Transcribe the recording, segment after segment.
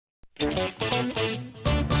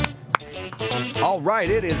All right,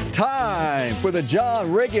 it is time for the John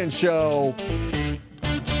Riggins Show.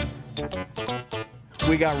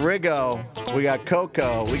 We got Riggo, we got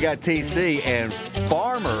Coco, we got TC, and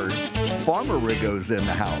Farmer Riggo's in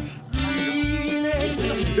the house.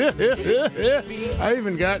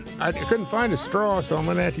 I couldn't find a straw, so I'm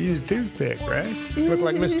going to have to use a toothpick, right? Look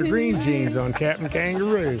like Mr. Green Jeans on Captain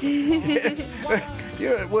Kangaroo.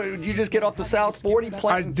 You just get off the South 40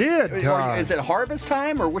 plane? I did, Todd. Is it harvest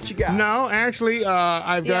time, or what you got? No, actually,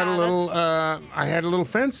 I've got a little, I had a little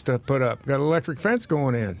fence to put up. Got an electric fence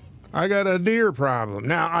going in. I got a deer problem.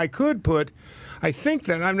 Now, I think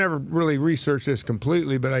that, I've never really researched this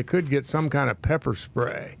completely, but I could get some kind of pepper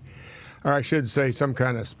spray. Or I should say some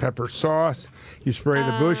kind of pepper sauce. You spray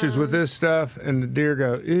the bushes with this stuff, and the deer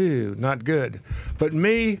go, ew, not good. But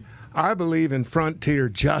me, I believe in frontier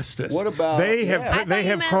justice. What about they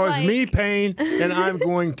have caused me pain, and I'm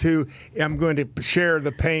going to share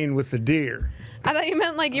the pain with the deer. I thought you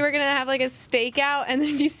meant like you were going to have like a stakeout, and then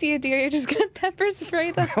if you see a deer, you're just going to pepper spray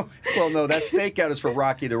them. Well, no, that stakeout is for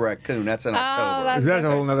Rocky the Raccoon. That's in October. That's a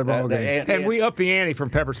whole other ballgame. And we up the ante from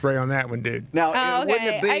pepper spray on that one, dude. Now, okay. wouldn't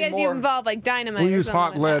it be I guess you involve like dynamite. We use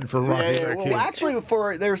hot lead for Rocky the Raccoon. Well, actually,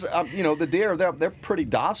 there's the deer, they're pretty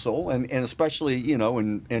docile, and especially in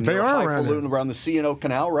they are highfalutin around the C&O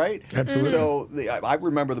Canal, right? Absolutely. So I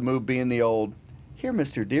remember the move being the old, here,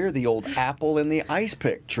 Mr. Deer, the old apple in the ice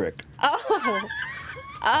pick trick. Oh.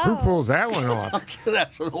 Who pulls that one off?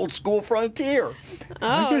 That's an old school frontier.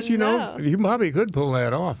 I guess you probably could pull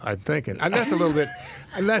that off. I'm thinking that's a little bit.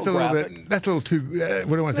 That's a little too. What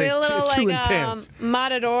do I want to say? Too intense.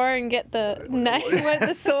 Matador and get the knife with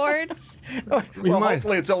the sword. Well,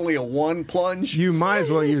 hopefully it's only a one plunge. You might as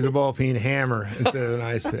well use a ball-peen hammer instead of an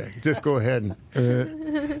ice pick. Just go ahead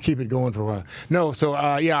and keep it going for a while. No, so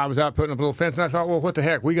I was out putting up a little fence, and I thought, well, what the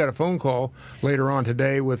heck? We got a phone call later on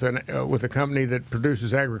today with a company that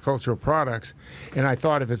produces agricultural products, and I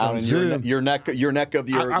thought if it's on Zoom, your neck of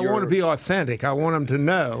your. I want to be authentic. I want them to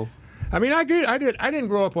know. I mean, I didn't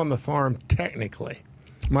grow up on the farm technically.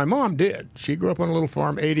 My mom did. She grew up on a little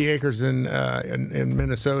farm, 80 acres in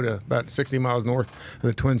Minnesota, about 60 miles north of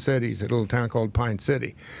the Twin Cities, a little town called Pine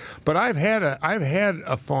City. But I've had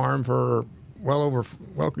a farm for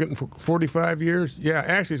getting 45 years. Yeah,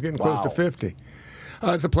 actually, it's getting close to 50.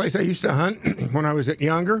 It's a place I used to hunt when I was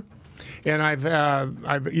younger. And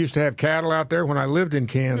I've used to have cattle out there when I lived in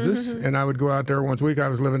Kansas, and I would go out there once a week. I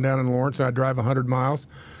was living down in Lawrence, so I'd drive 100 miles.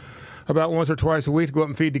 About once or twice a week to go up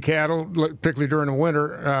and feed the cattle, particularly during the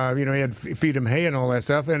winter. You had to feed them hay and all that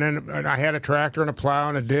stuff. And then I had a tractor and a plow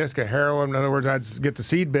and a disc, a harrow. In other words, I'd get the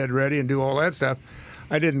seed bed ready and do all that stuff.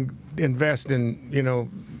 I didn't invest in,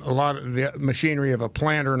 a lot of the machinery of a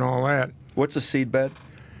planter and all that. What's a seed bed?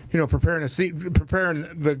 Preparing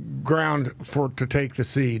the ground to take the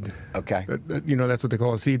seed. Okay. That's what they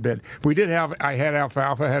call a seed bed. I had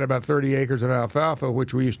alfalfa. I had about 30 acres of alfalfa,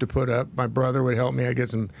 which we used to put up. My brother would help me. I'd get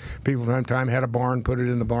some people from time to time, had a barn, put it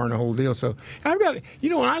in the barn, the whole deal. So I've got,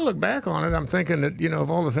 when I look back on it, I'm thinking that,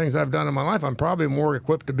 of all the things I've done in my life, I'm probably more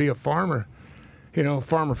equipped to be a farmer.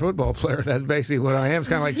 Farmer football player. That's basically what I am. It's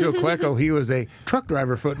kind of like Joe Klecko. He was a truck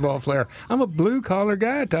driver football player. I'm a blue-collar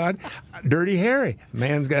guy, Todd. Dirty Harry.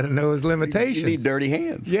 Man's got to know his limitations. You need dirty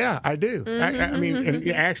hands. Yeah, I do. I mean,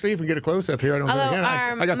 and actually, if we get a close-up here, I don't know.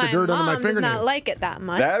 I got the dirt under my fingernails. Does not like it that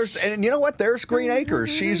much. And you know what? There's Green Acres.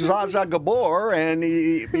 She's Zsa Zsa Gabor, and,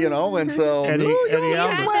 and so... He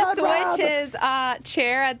had to switch his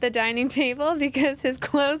chair at the dining table because his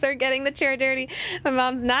clothes are getting the chair dirty. My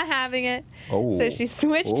mom's not having it. Oh. So she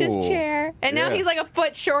switched his chair, and now he's like a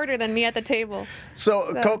foot shorter than me at the table.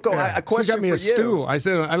 So Coco, a question she got me for a stool. I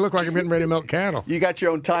said, I look like I'm getting ready to milk cattle. You got your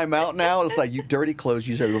own timeout now? It's like, you dirty clothes,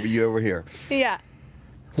 you over here. Yeah.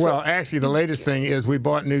 Well, actually, the latest thing is we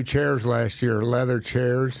bought new chairs last year, leather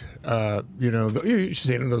chairs. You should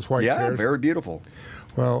see those white chairs. Yeah, very beautiful.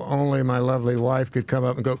 Well, only my lovely wife could come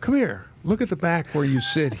up and go, come here, look at the back where you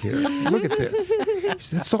sit here. Look at this.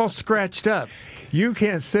 It's all scratched up. You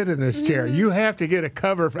can't sit in this chair. You have to get a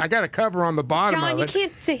cover. I got a cover on the bottom John, of you it.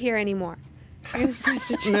 can't sit here anymore. I'm gonna switch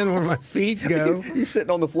the chair. And then where my feet go. You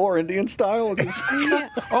sitting on the floor Indian style?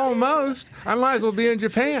 Almost. I might as well be in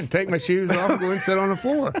Japan. Take my shoes off and go and sit on the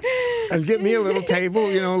floor. And get me a little table,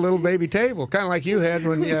 a little baby table. Kind of like you had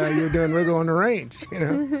when you were doing Riggo on the range,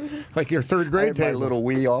 Like your third grade table. My little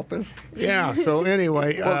wee office. Yeah, so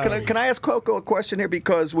anyway. Well, can I ask Coco a question here?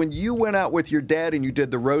 Because when you went out with your dad and you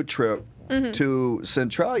did the road trip to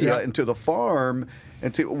Centralia and to the farm,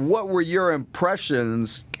 what were your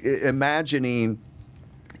impressions imagining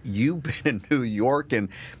you've been in New York and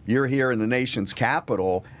you're here in the nation's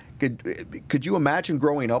capital? Could you imagine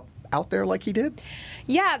growing up out there like he did?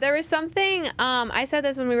 Yeah, there was something, I said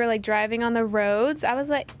this when we were like driving on the roads. I was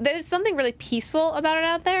like, there's something really peaceful about it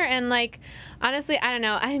out there. And like, honestly, I don't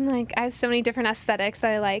know. I have so many different aesthetics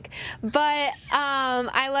that I like. But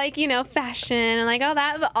I like, fashion and like all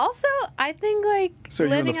that. But also, I think like. So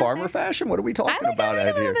you're in the farmer fashion? What are we talking about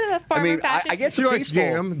out here? I get she the likes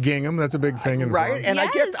peaceful. gingham. That's a big thing in the Right, farm.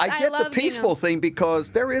 and Yes, I get the peaceful thing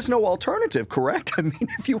because there is no alternative, correct? I mean,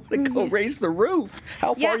 if you want to go raise the roof,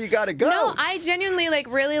 how far you got to go? No, I genuinely like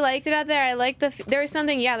really liked it out there. I like there was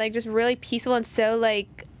something, like just really peaceful and so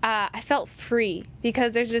like I felt free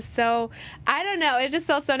because there's just I don't know, it just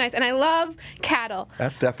felt so nice. And I love cattle.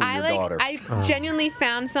 That's definitely your daughter. I genuinely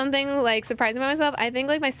found something like surprising about myself. I think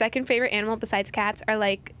like my second favorite animal besides cats are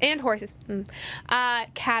like, and horses,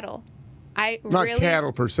 cattle. Not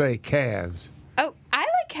cattle per se, calves. Oh, I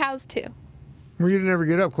like cows too. Well, you didn't ever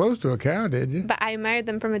get up close to a cow, did you? But I admired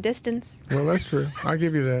them from a distance. Well, that's true. I'll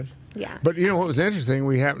give you that. Yeah. But you know what was interesting?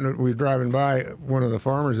 We were driving by one of the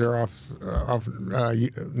farmers there off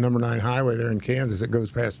number 9 highway there in Kansas. It goes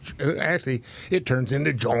past. Actually, it turns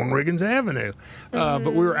into Joan Riggins Avenue.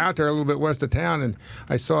 But we were out there a little bit west of town, and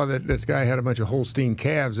I saw that this guy had a bunch of Holstein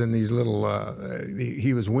calves in these little.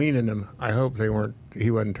 He was weaning them. I hope they weren't. He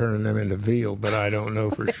wasn't turning them into veal, but I don't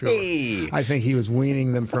know for sure. Hey. I think he was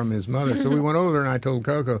weaning them from his mother. So we went over there, and I told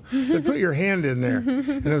Coco, "Put your hand in there."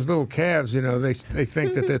 And those little calves, they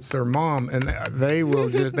think that that's their mom, and they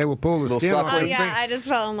will pull the skin off. Oh yeah, I just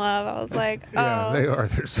fell in love. I was like, oh. Yeah, they are.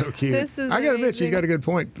 They're so cute. This is I got to admit, amazing. she's got a good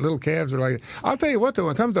point. Little calves are like. I'll tell you what, though,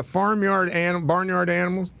 when it comes to barnyard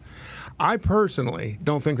animals, I personally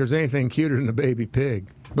don't think there's anything cuter than a baby pig.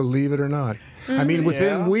 Believe it or not. I mean,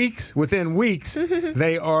 within weeks,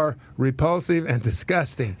 they are repulsive and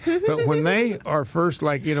disgusting. But when they are first,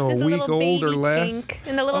 like, a week old or less. Pink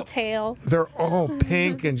and the little tail. They're all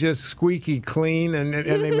pink and just squeaky clean, and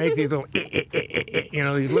they make these little,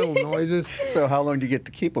 these little noises. So how long do you get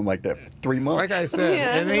to keep them like that? 3 months? Like I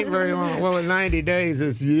said, it ain't very long. Well, in 90 days,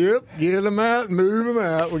 it's, get them out, move them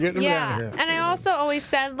out. We're getting them down here. And I also always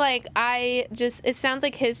said, like, it sounds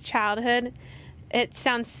like his childhood. It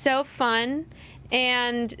sounds so fun.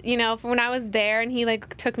 And, when I was there and he,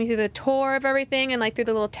 like, took me through the tour of everything and, like, through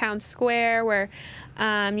the little town square where,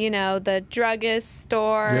 the druggist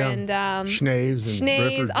store and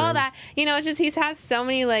Schnee's, all that. It's just he has so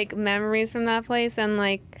many, like, memories from that place and,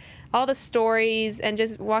 like, all the stories and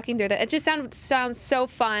just walking through that. It just sounds so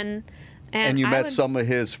fun. And you met some of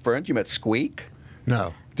his friends? You met Squeak?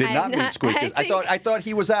 No. Did not meet Squeak. I thought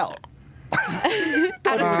he was out.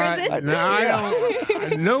 Out of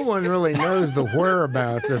prison? No one really knows the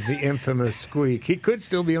whereabouts of the infamous Squeak. He could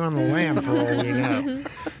still be on the lam for all we know.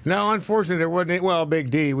 No, unfortunately, there wasn't. Well,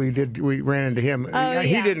 Big D, we ran into him.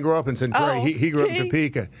 He didn't grow up in Centralia. He grew up in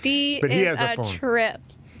Topeka. But he has a farm. Trip.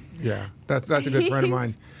 Yeah, that's a good friend of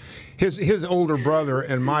mine. His older brother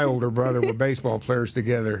and my older brother were baseball players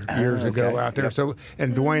together years ago out there. Yep. So,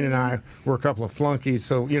 and Dwayne and I were a couple of flunkies.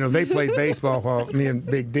 So, they played baseball while me and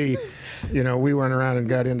Big D, we went around and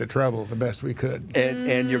got into trouble the best we could.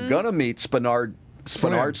 And you're gonna meet Spinard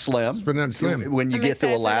Slim. When you get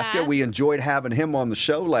to Alaska. We enjoyed having him on the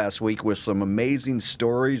show last week with some amazing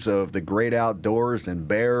stories of the great outdoors and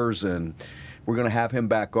bears, and we're gonna have him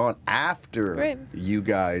back on after you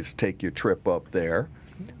guys take your trip up there.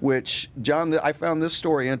 Which, John, I found this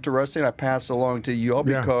story interesting. I passed along to you all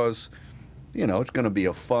because, it's going to be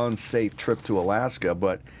a fun, safe trip to Alaska.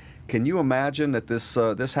 But can you imagine that this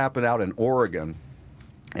happened out in Oregon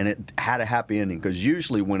and it had a happy ending? Because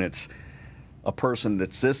usually when it's a person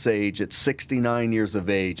that's this age, it's 69 years of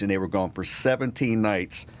age, and they were gone for 17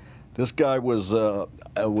 nights. This guy was out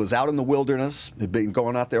in the wilderness, had been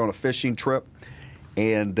going out there on a fishing trip,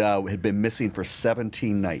 and had been missing for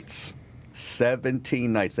 17 nights.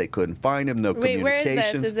 17 nights. They couldn't find him. No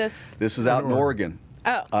communications. Where is this? This is out in Oregon.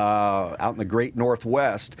 Oh. Out in the great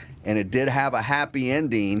Northwest, and it did have a happy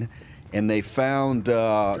ending. And they found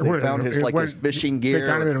his fishing gear. They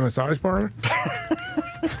found him in a massage parlor.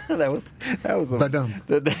 that was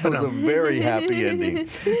a very happy ending.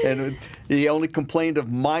 And he only complained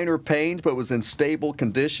of minor pains, but was in stable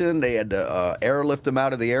condition. They had to airlift him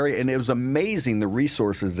out of the area, and it was amazing the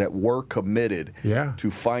resources that were committed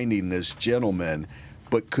to finding this gentleman.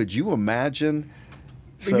 But could you imagine?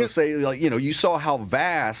 So say, you saw how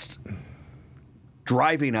vast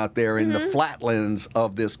driving out there in the flatlands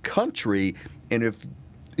of this country, and if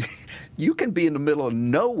you can be in the middle of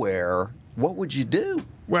nowhere, what would you do?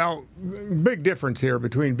 Well, big difference here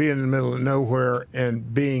between being in the middle of nowhere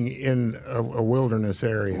and being in a wilderness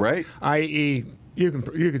area. Right. I.e., you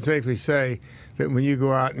can safely say that when you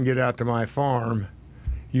go out and get out to my farm,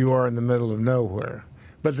 you are in the middle of nowhere.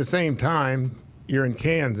 But at the same time, you're in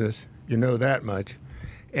Kansas, you know that much,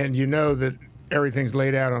 and you know that everything's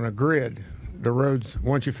laid out on a grid. The roads,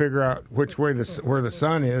 once you figure out which way where the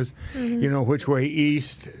sun is, you know which way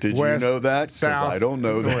east, Did west, you know that? 'Cause south. I don't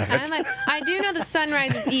know that. I do know the sun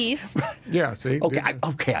rises east. Yeah, see? Okay,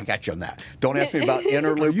 I got you on that. Don't ask me about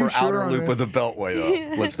inner loop you or sure outer on loop that? of the Beltway,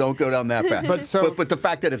 though. Let's don't go down that path. But the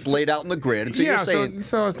fact that it's laid out in the grid, and so Yeah, you're saying,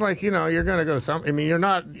 so it's like, you're going to go I mean,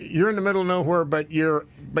 you're in the middle of nowhere, but you're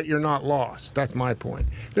not lost. That's my point.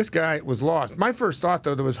 This guy was lost. My first thought,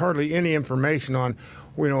 though, there was hardly any information on,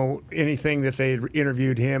 anything that they had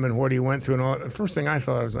interviewed him and what he went through and all. The first thing I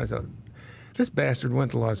thought was, this bastard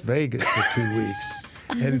went to Las Vegas for 2 weeks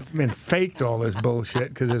and faked all this bullshit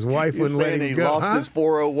because his wife you're wouldn't let saying him he go. lost his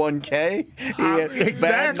 401k? He had a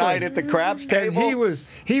bad night at the craps table? And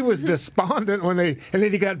he was despondent and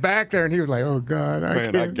then he got back there and he was like, oh, God,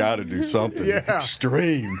 I got to do something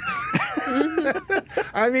extreme.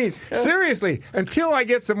 I mean, seriously, until I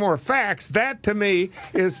get some more facts, that to me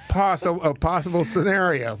is a possible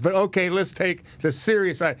scenario. But okay, let's take the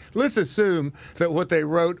serious side. Let's assume that what they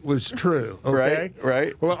wrote was true. Okay,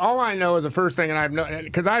 Right. Well, all I know is the first thing, and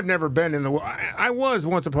because I've never been in the. I was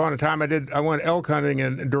once upon a time. I went elk hunting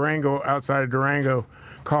in Durango, outside of Durango,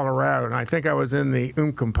 Colorado, and I think I was in the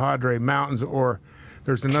Compadre Mountains or.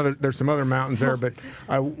 There's some other mountains there, but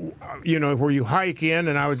where you hike in,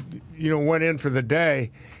 and I was, went in for the day,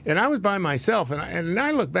 and I was by myself, and I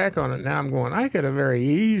look back on it now, I'm going, I could have very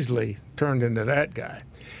easily turned into that guy,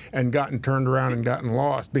 and gotten turned around and gotten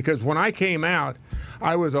lost, because when I came out,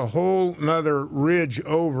 I was a whole nother ridge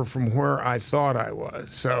over from where I thought I was.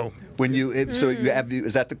 So is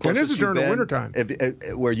that the closest? And this is during the wintertime,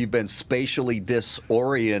 where you've been spatially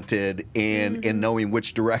disoriented in knowing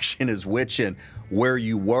which direction is which and where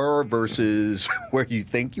you were versus where you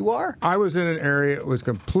think you are? I was in an area that was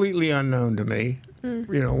completely unknown to me.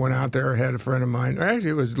 Went out there, had a friend of mine. Actually,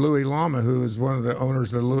 it was Louis Lama, who was one of the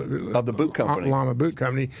owners of the boot company. Lama Boot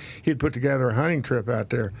Company. He'd put together a hunting trip out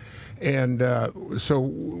there. And so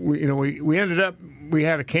we ended up, we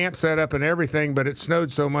had a camp set up and everything, but it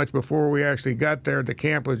snowed so much before we actually got there, the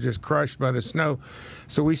camp was just crushed by the snow.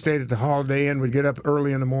 So we stayed at the Holiday Inn. We'd get up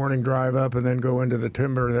early in the morning, drive up, and then go into the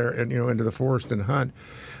timber there and into the forest and hunt.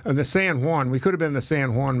 And the San Juan, we could have been in the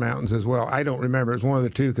San Juan Mountains as well. I don't remember. It was one of the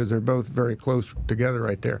two because they're both very close together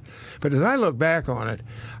right there. But as I look back on it,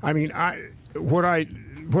 I mean, what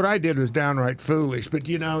I did was downright foolish, but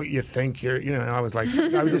you think I was like,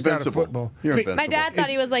 I was just out of football. My dad thought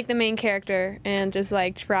he was like the main character and just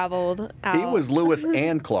like traveled out. He was Lewis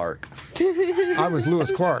and Clark. I was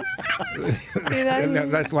Lewis Clark. And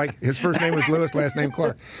that's like his first name was Lewis, last name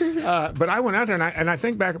Clark. But I went out there and I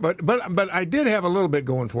think back, but I did have a little bit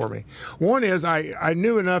going for me. One is I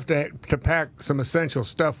knew enough to pack some essential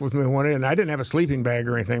stuff with me when I went in. I didn't have a sleeping bag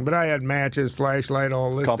or anything, but I had matches, flashlight,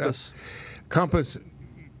 all this stuff. Compass.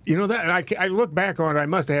 That I look back on it, I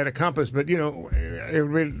must have had a compass, but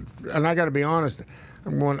and I got to be honest,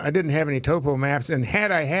 I didn't have any topo maps, and had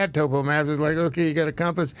I had topo maps, it's like, okay, you got a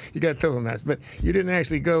compass, you got topo maps, but you didn't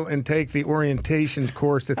actually go and take the orientation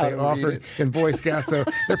course that they offered in Boy Scouts, so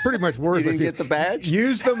they're pretty much worthless. You didn't get the badge?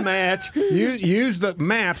 Use the match, use the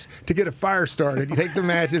maps to get a fire started. You take the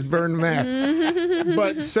matches, burn the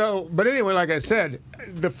maps. But anyway, like I said,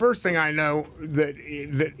 the first thing I know that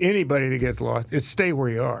anybody that gets lost is stay where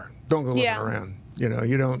you are. Don't go looking around.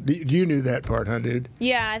 You don't. You knew that part, huh, dude?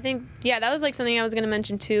 Yeah, I think that was like something I was gonna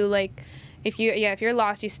mention too. Like, if you're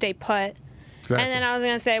lost, you stay put. Exactly. And then I was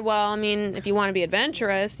gonna say, well, I mean, if you want to be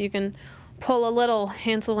adventurous, you can pull a little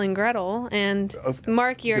Hansel and Gretel and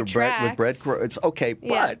mark your tracks. It's okay,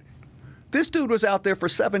 but this dude was out there for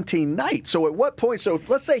 17 nights. So at what point? So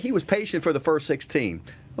let's say he was patient for the first 16.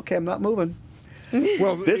 Okay, I'm not moving.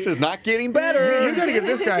 Well, this is not getting better. You got to give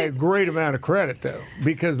this guy a great amount of credit, though,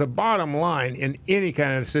 because the bottom line in any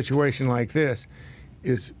kind of situation like this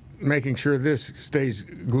is making sure this stays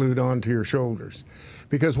glued onto your shoulders.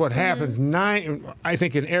 Because what happens, I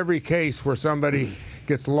think in every case where somebody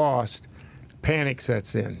gets lost, panic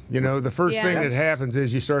sets in. The first thing that happens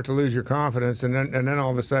is you start to lose your confidence, and then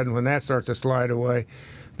all of a sudden, when that starts to slide away,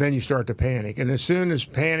 then you start to panic. And as soon as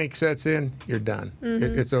panic sets in, you're done.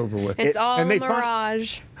 It's over with. It's all a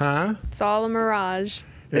mirage. Huh? It's all a mirage.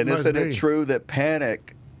 And isn't it true that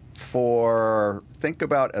panic think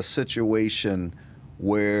about a situation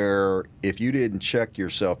where if you didn't check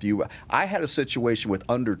yourself, I had a situation with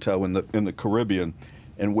undertow in the Caribbean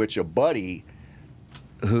in which a buddy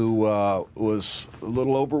who was a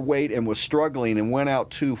little overweight and was struggling and went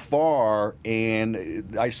out too far,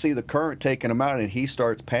 and I see the current taking him out, and he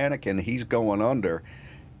starts panicking, he's going under,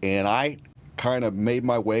 and I kind of made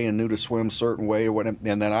my way and knew to swim a certain way or whatever.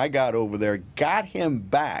 And then I got over there, got him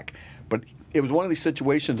back. But it was one of these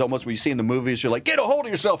situations almost where you see in the movies, you're like, get a hold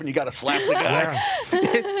of yourself, and you got to slap the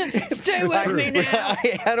guy. Stay with me now.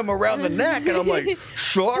 I had him around the neck, and I'm like,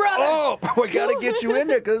 shut up. We got to get you in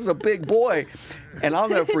there because it's a big boy. And I'll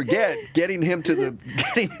never forget getting him to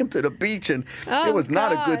the beach, and it was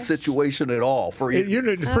not a good situation at all for you.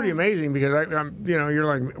 It's pretty amazing because you're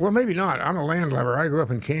like, well, maybe not. I'm a landlubber. I grew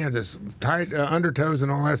up in Kansas, tight undertows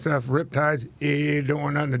and all that stuff, rip tides. You don't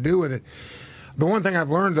want nothing to do with it. The one thing I've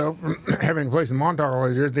learned, though, from having a place in Montauk all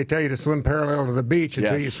these years, they tell you to swim parallel to the beach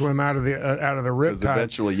until you swim out of the rip tide.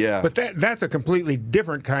 Eventually, yeah. But that's a completely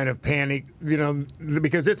different kind of panic,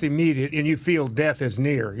 because it's immediate and you feel death is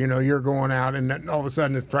near. You're going out and then all of a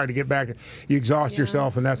sudden it's trying to get back. You exhaust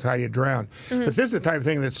yourself and that's how you drown. Mm-hmm. But this is the type of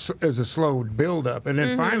thing that is a slow buildup. And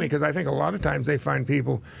then finally, because I think a lot of times they find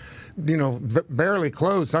people barely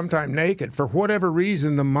clothed, sometimes naked. For whatever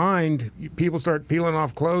reason, the mind, people start peeling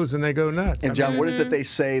off clothes and they go nuts. And John, what is it they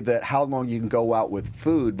say that how long you can go out with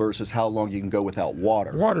food versus how long you can go without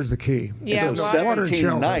water? Water's the key. Yeah, so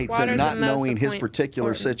 17 nights Water's and not knowing his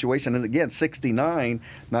particular situation. And again, 69,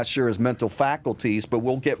 not sure his mental faculties, but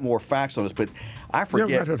we'll get more facts on this. But I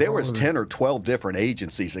forget, there was 10 or 12 different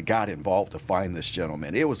agencies that got involved to find this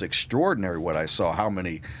gentleman. It was extraordinary what I saw, how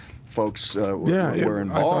many folks were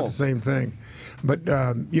involved. I thought the same thing. But,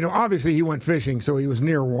 obviously he went fishing, so he was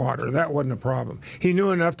near water. That wasn't a problem. He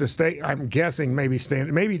knew enough to stay, I'm guessing, maybe he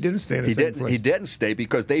didn't stay in the same place. He didn't stay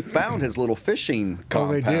because they found his little fishing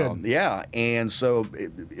compound. Oh, they did? Yeah, and so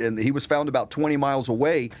and he was found about 20 miles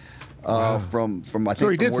away from I think. So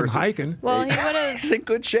he did some hiking. Well, he would have. He's in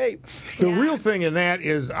good shape. The real thing in that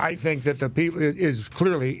is, I think that the people is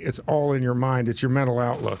clearly it's all in your mind. It's your mental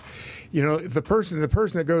outlook. The person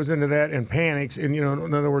that goes into that and panics and,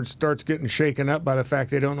 in other words, starts getting shaken up by the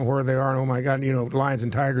fact they don't know where they are and, oh, my God, lions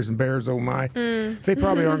and tigers and bears, oh, my, they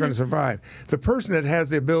probably aren't going to survive. The person that has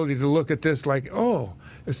the ability to look at this like, oh,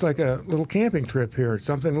 it's like a little camping trip here. It's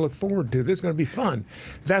something to look forward to. This is going to be fun.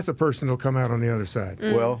 That's a person that'll come out on the other side.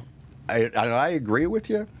 Well, I agree with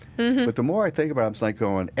you, but the more I think about it, I'm just like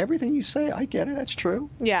going, everything you say, I get it. That's true.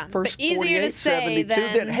 Yeah. First but easier 48, to say 72.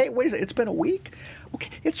 Then, hey, wait a second. It's been a week? Okay,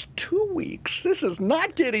 it's 2 weeks. This is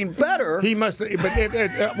not getting better. He must,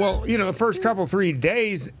 the first couple, 3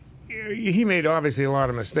 days, he made obviously a lot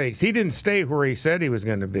of mistakes. He didn't stay where he said he was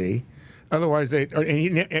going to be. Otherwise, either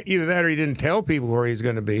that or he didn't tell people where he's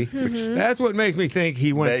going to be. That's what makes me think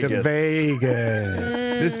he went to Vegas.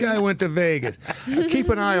 This guy went to Vegas. Keep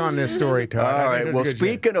an eye on this story, Todd. All right. Well,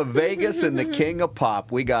 speaking of Vegas and the king of pop,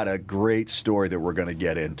 we got a great story that we're going to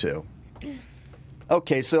get into.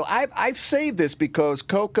 Okay, so I've saved this because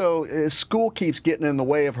Coco, school keeps getting in the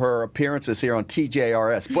way of her appearances here on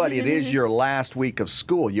TJRS, but it is your last week of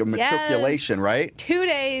school, your matriculation, right? 2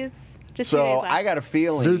 days. Just 2 days left. I got a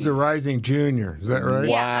feeling. Dude's a rising junior. Is that right?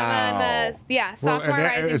 Yeah, Wow. Sophomore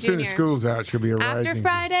rising junior. As soon as school's out, she'll be a rising After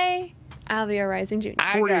Friday, I'll be a rising junior.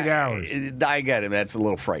 48 hours. I get it. That's a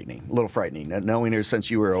little frightening. Knowing her since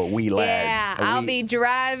you were a wee lad. Yeah, I'll be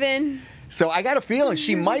driving. So I got a feeling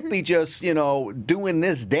she might be just, doing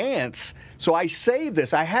this dance. So I saved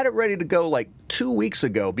this. I had it ready to go like 2 weeks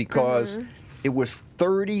ago because it was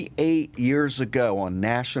 38 years ago on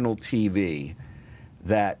national TV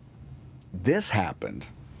that this happened.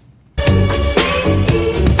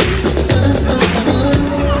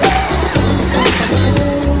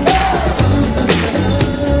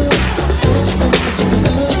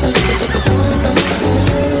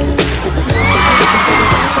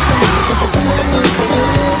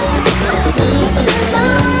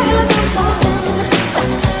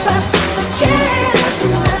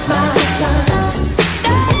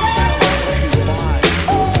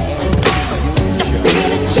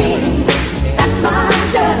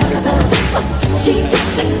 She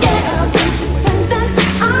just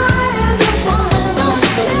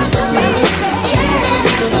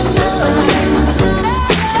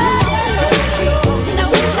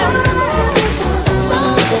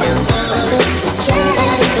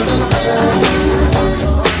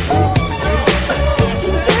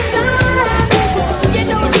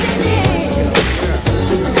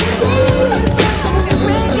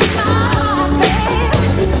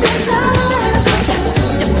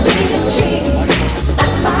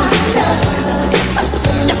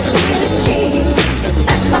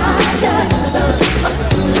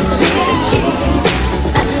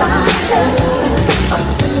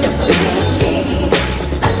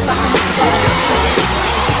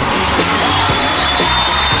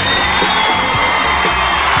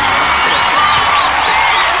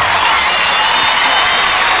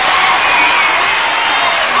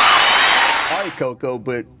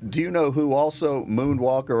but do you know who also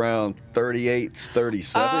moonwalked around 38,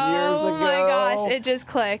 37 years ago? Oh my gosh, it just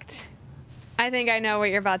clicked. I think I know what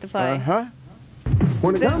you're about to play. Uh-huh.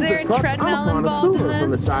 When it Is comes there to a trucks, treadmill I'm involved in From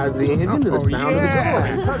the this? size of the engine to the Oh, sound yeah. of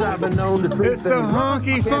the door. Because I've been known to treat It's the things wrong,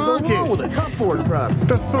 honky I can't go wrong funky. with a tough Ford truck.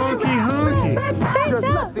 The funky honky. Just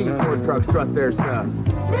let these Ford trucks strut their stuff.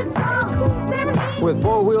 With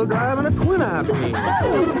four-wheel drive and a twin-eye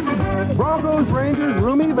beam. Broncos, Rangers,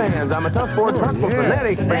 roomy vans. I'm a tough Ford truck with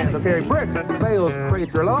frenetic vans that carry bricks, bales,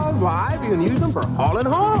 crates, or logs. Why? You can use them for hauling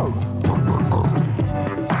hogs.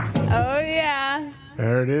 Oh yeah.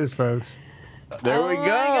 There it is, folks. There we Oh,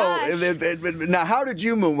 my go. Now, how did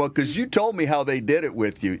you moonwalk? Because you told me how they did it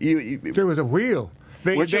with you. There was a wheel.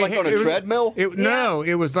 Weren't you like on a treadmill? No,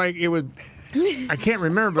 it was like, it was, I can't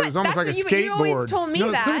remember, but it was almost like a That's what skateboard. you always told me no,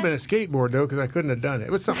 it that. could have been a skateboard, though, because I couldn't have done it.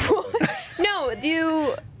 It was something. No,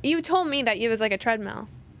 you told me that it was like a treadmill,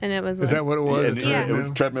 and it was. Is like, that what it was? And a Yeah. it was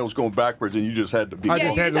treadmill? treadmill was going backwards, and you just had to be. I Yeah,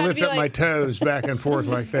 just you had just to had to lift be up my like- toes back and forth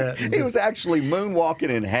like that. And He was actually moonwalking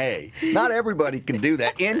in hay. Not everybody can do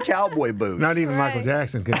that in cowboy boots. not even Michael Right.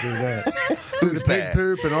 Jackson could do that. Through the pig bad?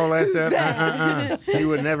 poop and all that stuff. He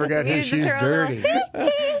would never got his Needed to shoes throw a dirty.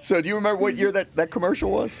 little- So do you remember what year that commercial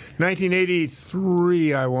was?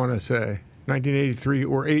 1983, I want to say. 1983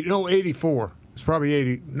 or 84. It's probably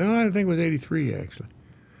 80. No, I don't think it was 83 actually,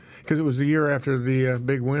 because it was the year after the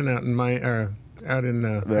big win out in That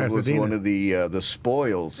was Pasadena. one of the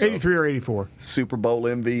spoils. of 83 or 84. Super Bowl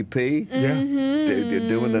MVP. Yeah.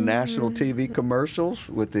 Doing the national TV commercials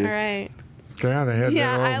with the. All right. Yeah, they had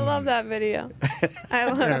Yeah, that all. I love that video. I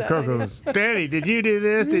love Yeah, that. Coco video. was, Daddy, did you do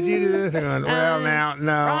this? Did you do this? I'm going, well, now,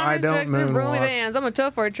 no, I don't Roomy moonwalk. vans. I'm a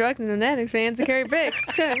tough Ford truck and the netic fans to carry bricks.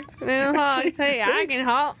 Hey, I can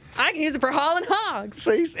haul. I can use it for hauling hogs.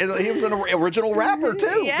 See, and he was an original rapper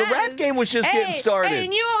too. Yes. The rap game was just getting started.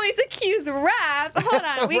 And you always accuse rap. Hold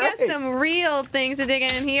on, we got Right. some real things to dig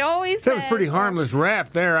in. And he always That was says, pretty harmless rap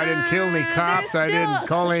there. I didn't kill any cops. I there's didn't still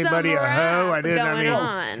call anybody a some hoe. I rap didn't. I going mean,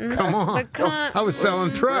 on. come on. I was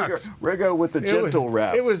selling trucks. Riggo with the gentle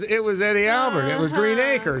rap. It was Eddie Albert. It was Green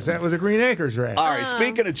Acres. That was a Green Acres rap. All right,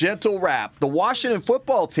 speaking of gentle rap, the Washington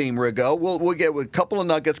football team, Riggo, we'll get a couple of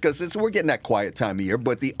nuggets because we're getting that quiet time of year,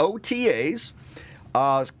 but the OTAs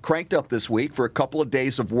cranked up this week for a couple of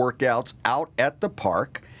days of workouts out at the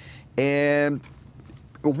park, and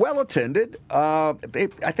well attended. I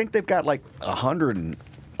think they've got like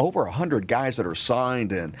over 100 guys that are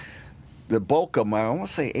signed, and the bulk of them, I want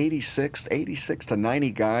to say 86 to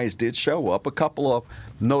 90 guys did show up. A couple of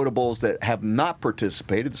notables that have not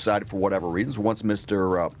participated, decided for whatever reasons. Once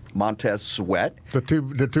Mr. Montez Sweat The two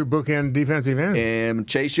bookend defensive ends. and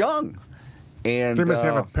Chase Young. And They must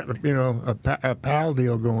have a pal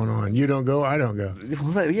deal going on. You don't go, I don't go.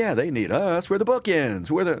 well, yeah, they need us. We're the bookends.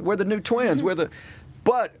 We're the new twins.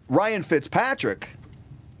 But Ryan Fitzpatrick,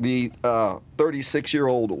 the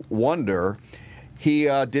 36-year-old wonder, he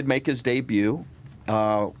did make his debut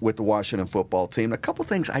with the Washington football team. A couple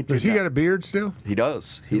things I did. Does he got a beard still? He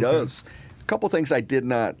does. He does. A couple things I did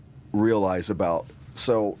not realize about.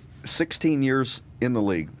 So, 16 years in the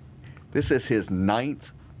league. This is his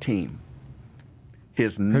 9th team.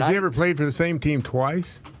 Has he ever played for the same team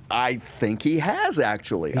twice? I think he has,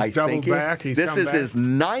 actually. He's doubled back. He's this come is back. his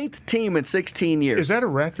 9th team in 16 years. Is that a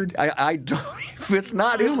record? I don't. If it's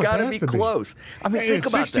not, It it's almost got to has be to be. close. I mean, Hey, think in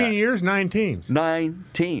about 16 that. years, 9 teams. 9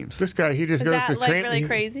 teams. This guy, he just Is goes that to like train. really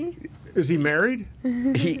crazy? Is he married?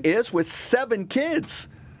 He is with 7 kids.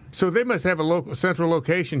 So they must have a central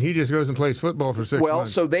location. He just goes and plays football for 6 Well,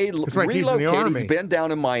 months. so they It's like he's in the relocated. Army. He's been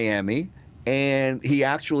down in Miami, and he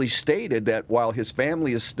actually stated that while his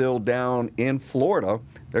family is still down in Florida,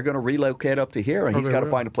 they're going to relocate up to here, and he's they got to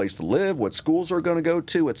will. find a place to live, what schools are going to go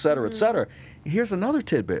to, et cetera, et cetera. Here's another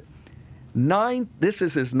tidbit. This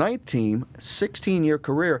is his 9th team, 16-year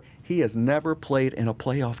career. He has never played in a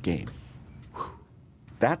playoff game.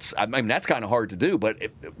 That's kind of hard to do, but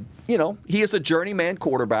he is a journeyman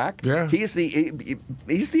quarterback. Yeah. He's the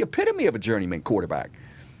epitome of a journeyman quarterback.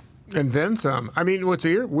 And then some. I mean, what's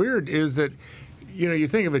weird is that, you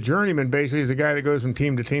think of a journeyman basically as a guy that goes from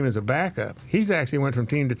team to team as a backup. He's actually went from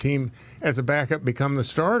team to team as a backup, become the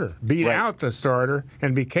starter, beat Right. out the starter,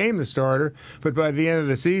 and became the starter. But by the end of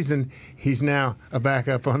the season, he's now a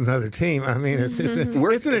backup on another team. I mean, it's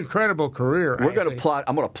an incredible career. I'm going actually.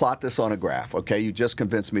 to plot this on a graph, okay? You just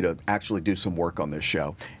convinced me to actually do some work on this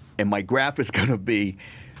show. And my graph is going to be,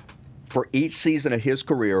 for each season of his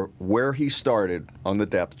career, where he started on the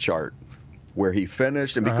depth chart where he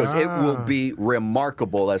finished, and because it will be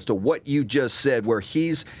remarkable as to what you just said, where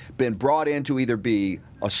he's been brought in to either be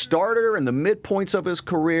a starter in the midpoints of his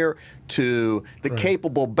career to the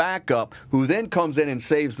capable backup who then comes in and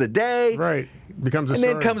saves the day. Right. Becomes a and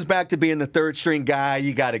starter. then comes back to being the third string guy.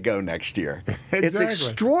 You got to go next year. Exactly. It's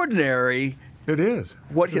extraordinary. It is.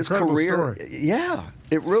 What It's his an incredible career. story. Yeah,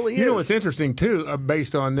 it really is. You know what's interesting, too,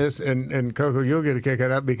 based on this, and Coco, you'll get a kick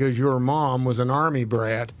out of it because your mom was an Army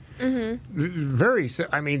brat.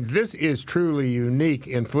 This is truly unique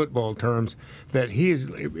in football terms that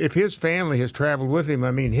if his family has traveled with him,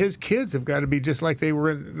 his kids have got to be just like they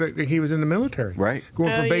were he was in the military. Right.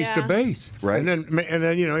 Going from base to base. Right. And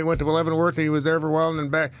then he went to Leavenworth and he was there for a while and then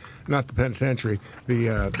back, not the penitentiary,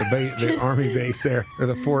 the Army base there, or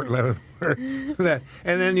the Fort Leavenworth.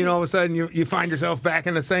 And then, all of a sudden you find yourself back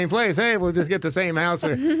in the same place. Hey, we'll just get the same house.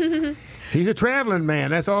 He's a traveling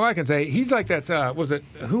man. That's all I can say. He's like that.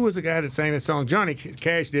 Who was the guy that sang that song? Johnny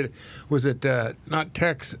Cash did it. Was it not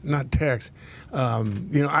Tex?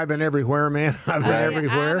 I've been everywhere, man. I've been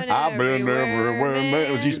everywhere. I've been everywhere, man.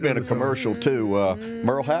 It was used to be in a commercial too.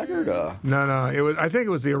 Merle Haggard. No. It was. I think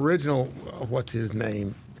it was the original. What's his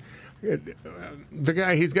name? The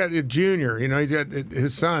guy. He's got a junior. He's got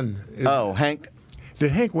his son. Hank.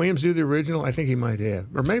 Did Hank Williams do the original? I think he might have.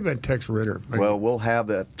 Or maybe Tex Ritter. Well, we'll have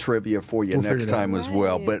that trivia for you next time as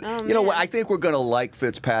well. But, I think we're going to like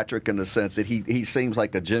Fitzpatrick in the sense that he seems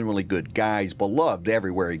like a genuinely good guy. He's beloved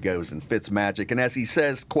everywhere he goes and Fitzmagic. And as he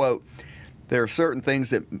says, quote, there are certain things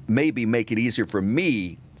that maybe make it easier for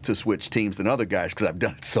me to switch teams than other guys because I've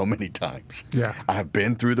done it so many times. Yeah. I've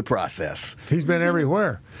been through the process. He's been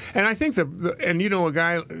everywhere. And I think a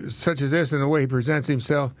guy such as this and the way he presents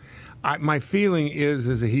himself, my feeling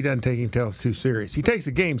is that he doesn't take himself too serious. He takes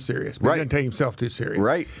the game serious, but he doesn't take himself too serious.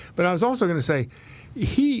 Right. But I was also going to say,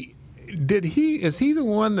 is he the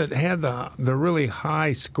one that had the really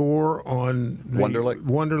high score on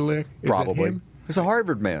Wonderlic? Probably. Is it him? He's a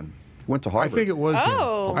Harvard man. Went to Harvard. I think it was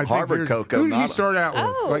him. Harvard, Coco. Who did he start out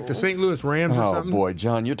with? Like the St. Louis Rams or something? Oh boy,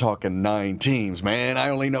 John, you're talking 9 teams, man. I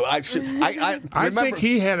only know. I think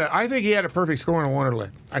he had a perfect score on Wonderlic.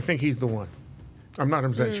 I think he's the one. I'm not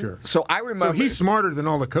 100% sure. So I remember. So he's smarter than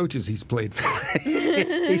all the coaches he's played for.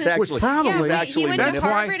 He's actually. He went to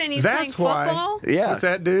Harvard and he's playing football. Yeah. What's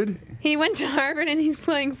that, dude? He went to Harvard and he's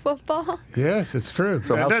playing football. Yes, it's true.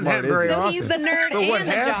 So how smart is he? So he's the nerd but and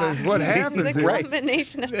the jock. What happens He's a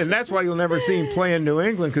combination of two. and that's why you'll never see him play in New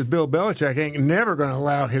England because Bill Belichick ain't never going to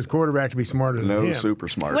allow his quarterback to be smarter than him. No, super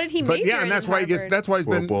smart. What did he major in? And that's why he's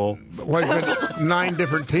been 9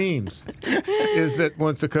 different teams. Is that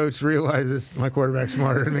once the coach realizes my quarterback's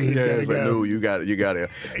smarter than me, he's got to go. No, you got it.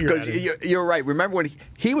 Because you're right. Remember when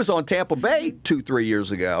he was on Tampa Bay 2-3 years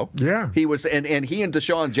ago? Yeah. He was, and he and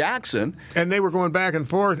Deshaun Jackson. And they were going back and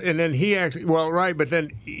forth, and then he actually, but then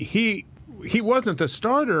he wasn't the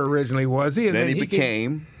starter originally, was he? And then he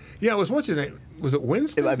became. Yeah, what's his name? Was it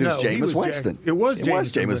Winston? It was Jameis Winston. It was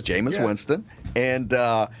Jameis Winston. And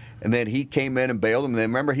then he came in and bailed him. And then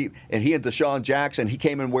remember, he and Deshaun Jackson, he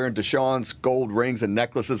came in wearing Deshaun's gold rings and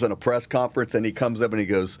necklaces in a press conference, and he comes up and he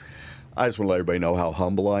goes, I just want to let everybody know how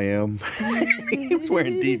humble I am. He was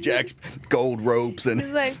wearing D-Jack's gold ropes and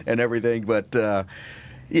everything. But,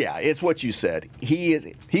 yeah, it's what you said.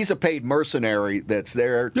 He's a paid mercenary that's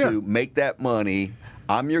there to make that money.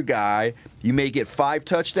 I'm your guy. You may get 5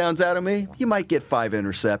 touchdowns out of me. You might get 5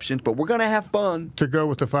 interceptions, but we're going to have fun. To go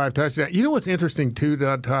with the 5 touchdowns. You know what's interesting, too,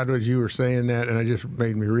 Todd, as you were saying that, and it just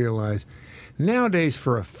made me realize, nowadays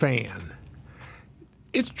for a fan,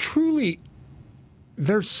 it's truly,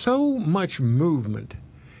 there's so much movement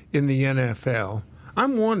in the NFL.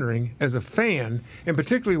 I'm wondering, as a fan, and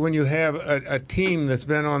particularly when you have a team that's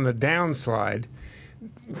been on the downslide,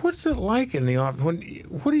 what's it like in the office?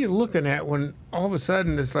 What are you looking at when all of a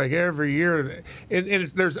sudden it's like every year,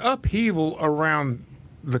 there's upheaval around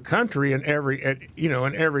the country in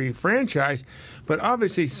every franchise, but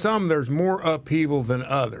obviously there's more upheaval than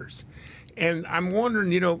others. And I'm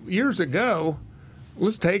wondering, years ago,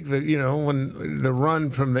 let's take when the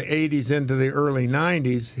run from the 80s into the early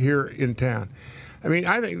 90s here in town. I mean,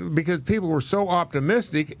 I think because people were so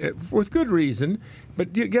optimistic, with good reason,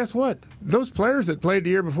 but guess what? Those players that played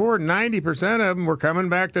the year before, 90% of them were coming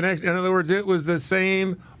back the next. In other words, it was the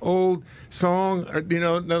same old song.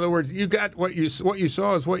 In other words, you got what you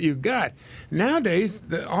saw is what you got. Nowadays,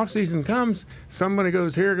 the off season comes, somebody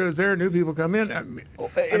goes here, goes there, new people come in. I mean,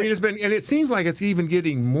 it's been, and it seems like it's even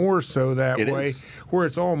getting more so that way, where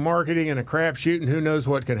it's all marketing and a crapshoot, and who knows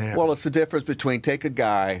what can happen. Well, it's the difference between take a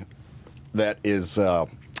guy that is the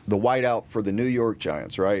whiteout for the New York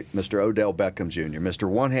Giants, right? Mr. Odell Beckham Jr., Mr.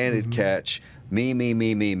 One-Handed Catch,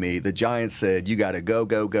 me. The Giants said, you got to go,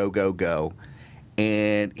 go, go, go, go.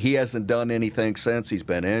 And he hasn't done anything since. He's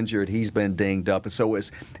been injured. He's been dinged up. And so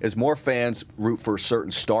as more fans root for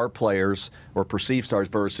certain star players or perceived stars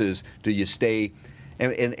versus do you stay?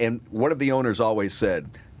 And one of the owners always said,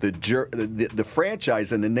 the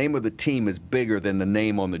franchise and the name of the team is bigger than the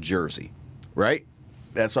name on the jersey, right?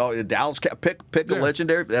 That's all. Dallas pick a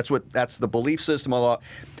legendary. That's the belief system.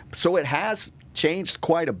 So it has changed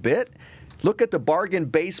quite a bit. Look at the bargain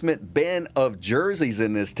basement bin of jerseys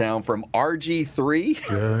in this town, from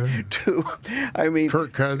RG3 to,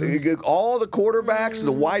 Kirk Cousins, all the quarterbacks,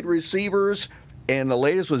 the wide receivers, and the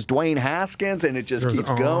latest was Dwayne Haskins, and it just keeps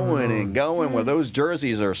going and going. Well, those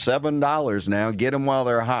jerseys are $7 now. Get them while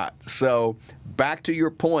they're hot. So back to your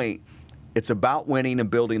point, it's about winning and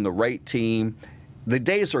building the right team. The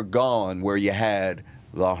days are gone where you had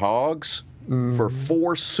the Hogs. For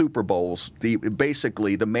 4 Super Bowls,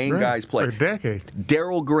 basically the main guys played. For a decade.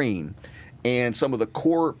 Darryl Green and some of the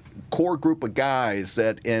core group of guys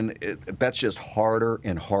that's just harder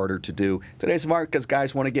and harder to do. Today's market because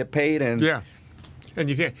guys want to get paid and and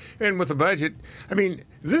you can't. And with the budget,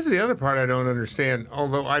 this is the other part I don't understand.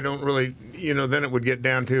 Although I don't really, then it would get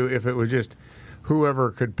down to if it was just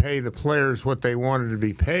whoever could pay the players what they wanted to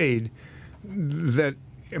be paid. In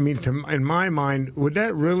my mind, would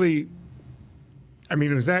that really?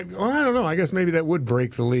 Is that? Well, I don't know. I guess maybe that would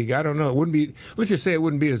break the league. I don't know. It wouldn't be. Let's just say it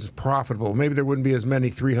wouldn't be as profitable. Maybe there wouldn't be as many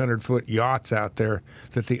 300-foot yachts out there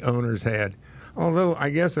that the owners had. Although I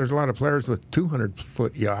guess there's a lot of players with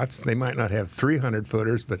 200-foot yachts. They might not have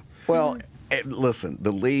 300-footers, but listen,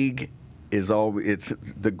 the league is it's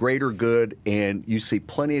the greater good, and you see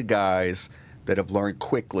plenty of guys that have learned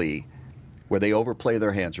quickly where they overplay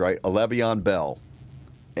their hands. Right, Le'Veon Bell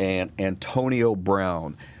and Antonio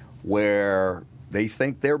Brown, where they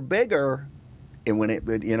think they're bigger, and when it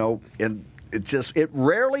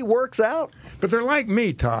rarely works out. But they're like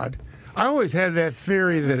me, Todd. I always had that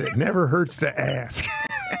theory that it never hurts to ask.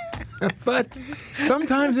 But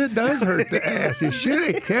sometimes it does hurt to ask. You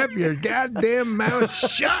should have kept your goddamn mouth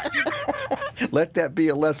shut. Let that be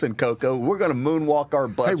a lesson, Coco. We're going to moonwalk our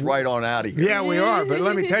butts right on out of here. Yeah, we are. But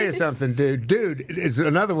let me tell you something, dude. Dude is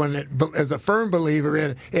another one that is a firm believer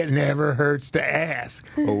in it never hurts to ask.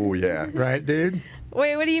 Oh, yeah. Right, dude?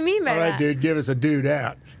 Wait, what do you mean by that? All right, dude, give us a dude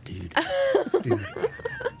out.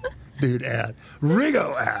 Dude out.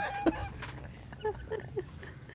 Riggo out.